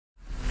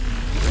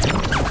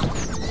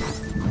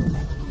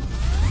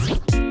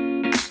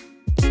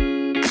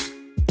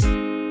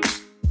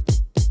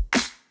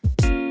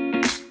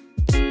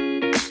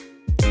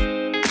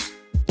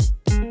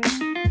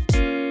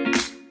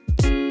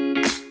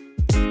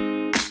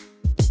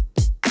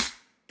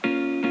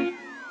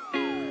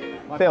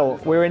Phil,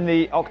 we're in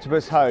the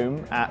Octopus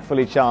home at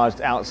Fully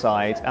Charged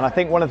outside, and I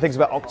think one of the things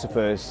about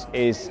Octopus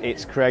is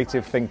its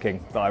creative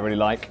thinking that I really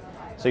like.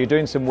 So you're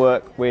doing some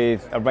work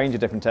with a range of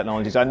different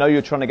technologies. I know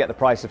you're trying to get the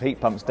price of heat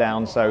pumps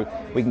down so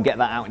we can get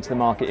that out into the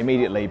market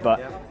immediately,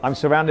 but I'm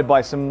surrounded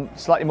by some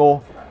slightly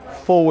more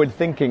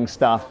forward-thinking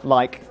stuff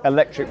like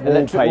electric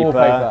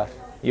wallpaper.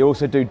 You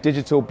also do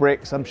digital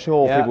bricks. I'm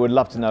sure people would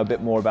love to know a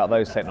bit more about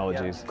those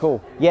technologies.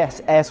 Cool.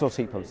 Yes, air source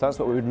heat pumps. That's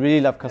what we would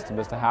really love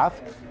customers to have.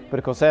 But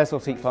of course, air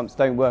source heat pumps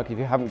don't work if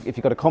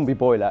you've got a combi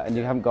boiler and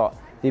you haven't got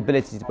the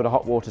ability to put a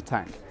hot water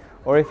tank.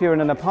 Or if you're in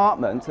an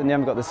apartment and you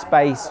haven't got the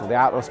space or the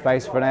outdoor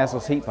space for an air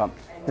source heat pump,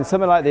 then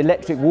something like the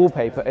electric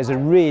wallpaper is a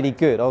really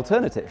good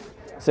alternative.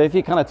 So if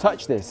you kind of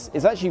touch this,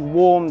 it's actually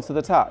warm to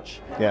the touch.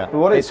 Yeah, but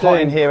what it's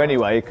hot in here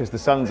anyway because the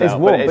sun's out. It's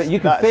warm, but you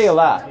can feel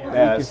that. You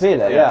can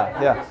feel it,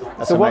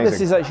 yeah. So what this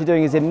is actually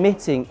doing is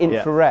emitting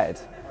infrared.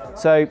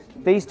 So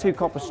these two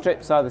copper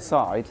strips either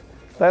side,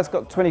 that's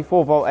got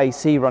 24 volt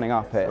AC running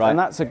up it, and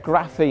that's a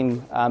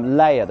graphene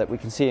layer that we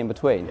can see in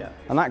between.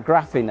 And that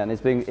graphene then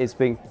is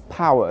being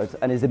powered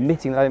and is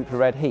emitting that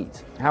infrared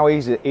heat. How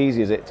easy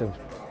is it to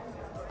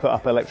put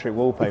up electric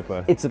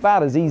wallpaper? It's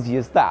about as easy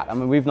as that. I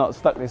mean, we've not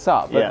stuck this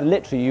up, but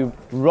literally you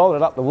roll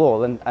it up the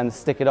wall and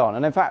stick it on.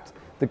 And in fact,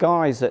 the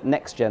guys at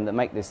NextGen that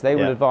make this, they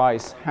will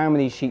advise how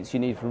many sheets you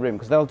need for a room,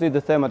 because they'll do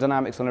the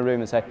thermodynamics on a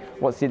room and say,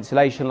 what's the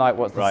insulation like,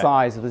 what's the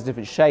size, if there's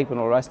different shape and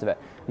all the rest of it.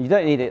 And you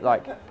don't need it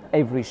like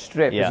every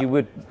strip as you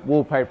would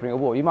wallpapering a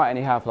wall. You might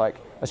only have like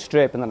a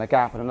strip and then a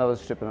gap and another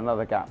strip and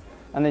another gap.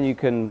 And then you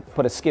can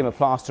put a skim of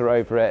plaster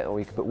over it, or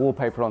you can put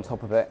wallpaper on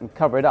top of it and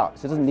cover it up.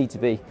 So it doesn't need to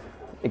be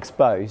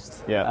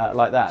exposed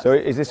like that. So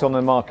is this on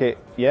the market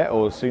yet,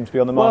 or soon to be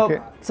on the market?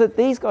 Well, so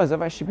these guys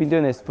have actually been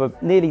doing this for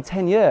nearly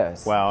 10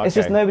 years. Wow, okay. It's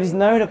just nobody's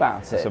known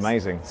about it. That's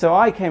amazing. So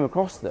I came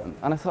across them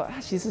and I thought,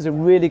 actually, this is a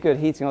really good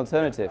heating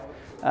alternative,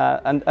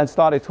 and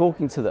started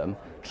talking to them.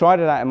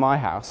 Tried it out in my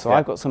house, so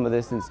I've got some of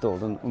this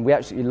installed, and we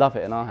absolutely love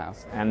it in our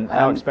house. And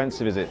how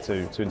expensive is it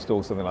to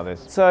install something like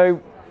this?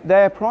 So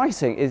their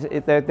pricing is,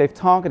 they've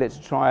targeted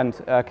to try and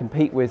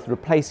compete with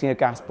replacing a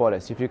gas boiler.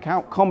 So if your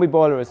combi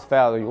boiler has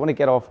failed or you want to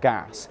get off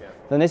gas,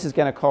 then this is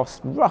going to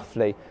cost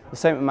roughly the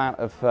same amount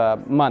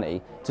of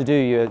money to do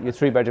your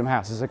 3-bedroom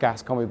house as a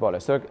gas combi boiler.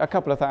 So a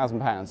couple of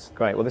 £1,000s.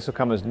 Great. Well, this will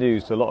come as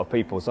news to a lot of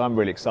people, so I'm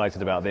really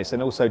excited about this.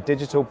 And also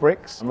digital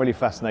bricks. I'm really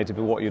fascinated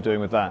with what you're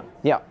doing with that.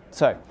 Yeah.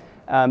 So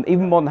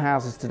even modern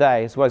houses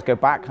today, as well as go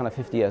back kind of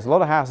 50 years, a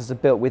lot of houses are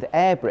built with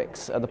air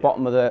bricks at the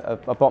bottom of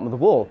the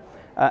wall.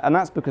 And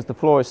that's because the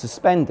floor is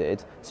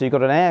suspended, so you've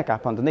got an air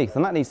gap underneath,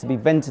 and that needs to be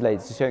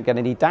ventilated so you don't get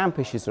any damp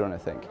issues or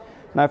anything.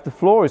 Now, if the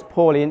floor is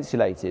poorly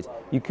insulated,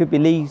 you could be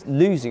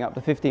losing up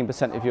to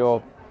 15% of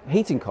your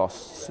heating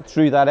costs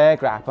through that air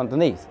gap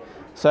underneath.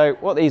 So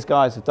what these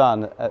guys have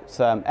done at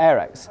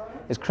AirX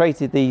is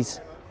created these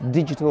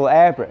digital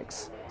air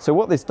bricks. So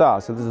what this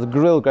does, so the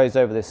grill goes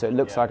over this so it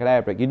looks like an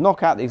air brick. You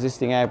knock out the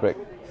existing air brick,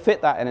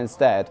 fit that in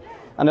instead,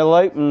 and it'll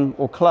open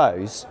or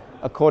close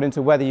according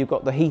to whether you've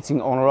got the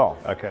heating on or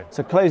off. Okay.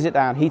 So close it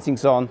down,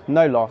 heating's on,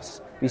 no loss.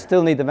 You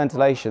still need the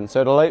ventilation,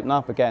 so it'll open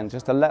up again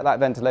just to let that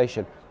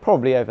ventilation,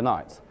 probably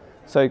overnight.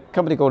 So a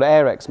company called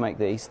AirX make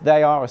these.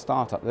 They are a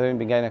startup. They've only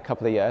been going a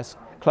couple of years,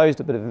 closed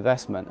a bit of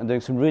investment and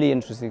doing some really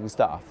interesting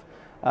stuff.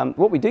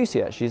 What we do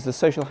see actually is the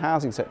social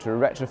housing sector are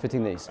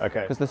retrofitting these.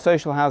 Okay. Because the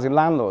social housing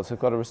landlords have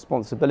got a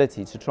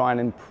responsibility to try and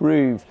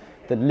improve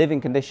the living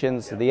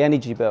conditions, the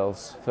energy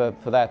bills for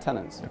their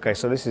tenants. Okay,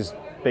 so this is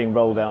being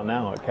rolled out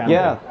now at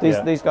Canada.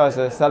 Yeah, these guys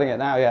are selling it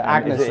now. Yeah,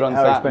 Agnes runs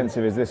that. How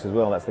expensive is this as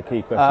well? That's the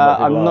key question.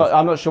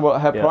 I'm not sure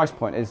what her price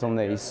point is on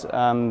these.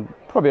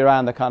 Probably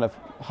around the kind of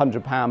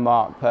 £100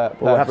 mark per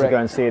We'll have brick. to go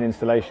and see an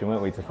installation,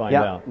 won't we, to find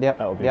out? Yeah,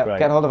 that would be great.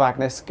 Get hold of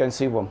Agnes, go and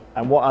see one.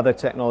 And what other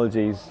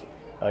technologies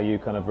are you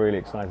kind of really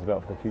excited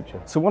about for the future?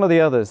 So one of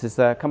the others is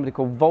a company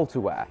called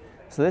Voltaware.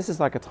 So this is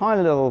like a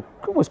tiny little,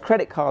 almost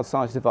credit card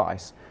sized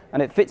device,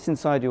 and it fits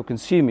inside your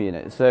consumer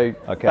unit. So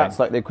that's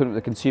like the equivalent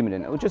of the consumer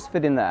unit. It will just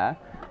fit in there.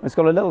 And it's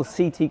got a little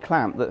CT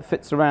clamp that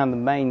fits around the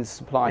mains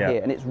supply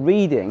here, and it's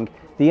reading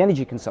the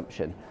energy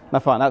consumption. Now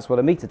fine, that's what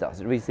a meter does,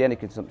 it reads the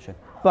energy consumption.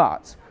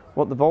 But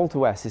what the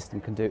Voltaware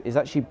system can do is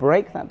actually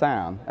break that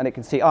down, and it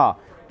can see,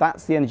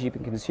 that's the energy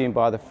being consumed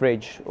by the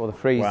fridge or the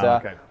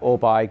freezer, or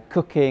by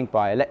cooking,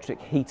 by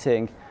electric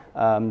heating,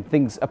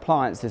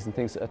 appliances and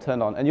things that are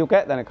turned on. And you'll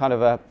get then a kind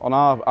of on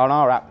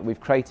our app that we've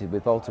created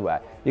with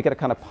Voltaware, you get a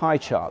kind of pie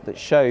chart that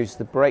shows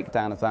the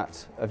breakdown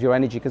of your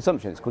energy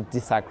consumption. It's called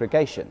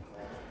disaggregation.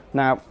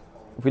 Now,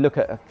 if we look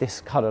at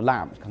this colour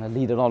lamp, kind of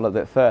lead it on a little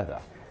bit further.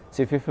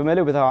 So if you're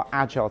familiar with our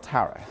Agile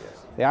tariff,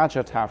 the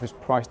Agile tariff is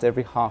priced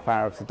every half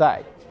hour of the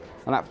day.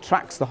 And that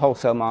tracks the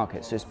wholesale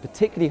market, so it's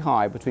particularly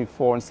high between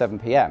 4 and 7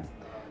 p.m.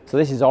 So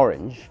this is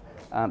orange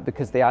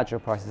because the Agile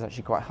price is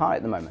actually quite high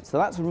at the moment. So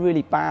that's a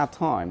really bad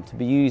time to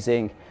be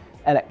using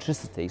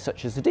electricity,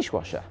 such as the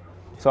dishwasher.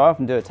 So I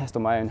often do a test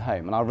on my own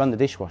home, and I'll run the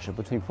dishwasher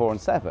between 4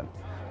 and 7.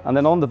 And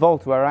then on the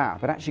Voltaware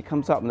app, it actually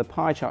comes up and the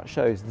pie chart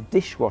shows the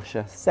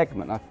dishwasher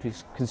segment. I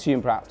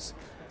consume perhaps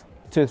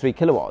 2 or 3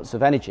 kilowatts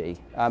of energy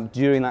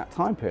during that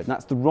time period. And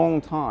that's the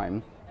wrong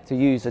time to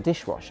use a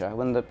dishwasher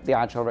when the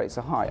agile rates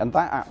are high? And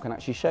that app can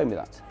actually show me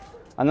that.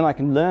 And then I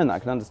can learn that, I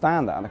can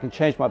understand that, and I can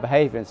change my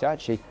behavior and say,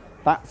 actually,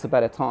 that's a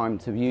better time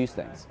to use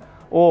things.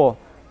 Or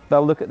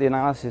they'll look at the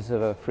analysis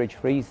of a fridge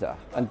freezer,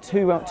 and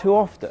too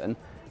often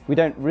we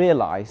don't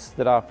realise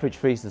that our fridge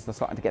freezers are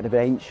starting to get a bit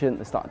ancient,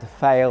 they're starting to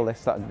fail, they're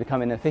starting to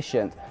become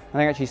inefficient.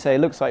 And they actually say, it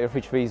looks like your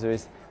fridge freezer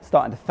is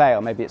starting to fail.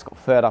 Maybe it's got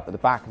furred up at the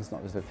back and it's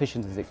not as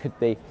efficient as it could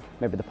be.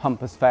 Maybe the pump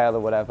has failed or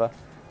whatever.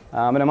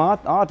 And in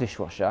our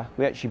dishwasher,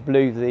 we actually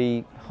blew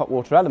the hot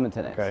water element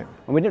in it. Okay.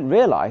 And we didn't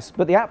realise,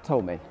 but the app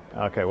told me.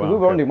 Okay, well, we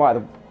were wondering why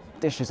the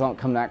dishes aren't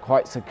coming out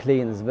quite so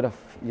clean. There's a bit of,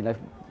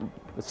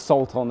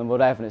 salt on them,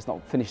 whatever, and it's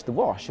not finished the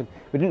wash. And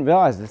we didn't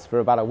realise this for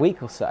about a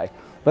week or so,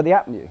 but the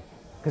app knew,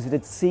 because it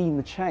had seen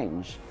the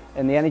change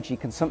in the energy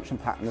consumption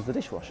pattern of the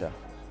dishwasher.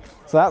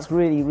 So that's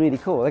really, really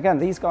cool. Again,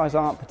 these guys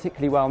aren't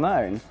particularly well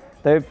known.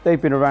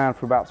 They've been around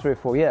for about 3 or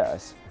 4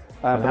 years.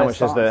 How much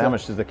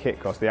does the kit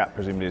cost? The app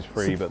presumably is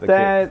free, but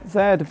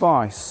their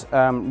device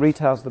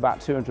retails at about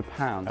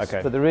 £200.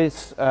 Okay. But there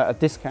is a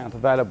discount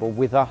available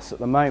with us at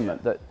the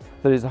moment that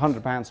is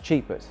 £100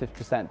 cheaper. It's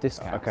 50%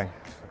 discount. Okay.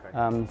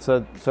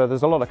 So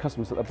there's a lot of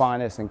customers that are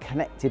buying this and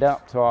connected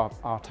up to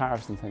our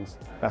tariffs and things.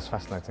 That's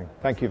fascinating.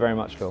 Thank you very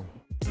much, Phil.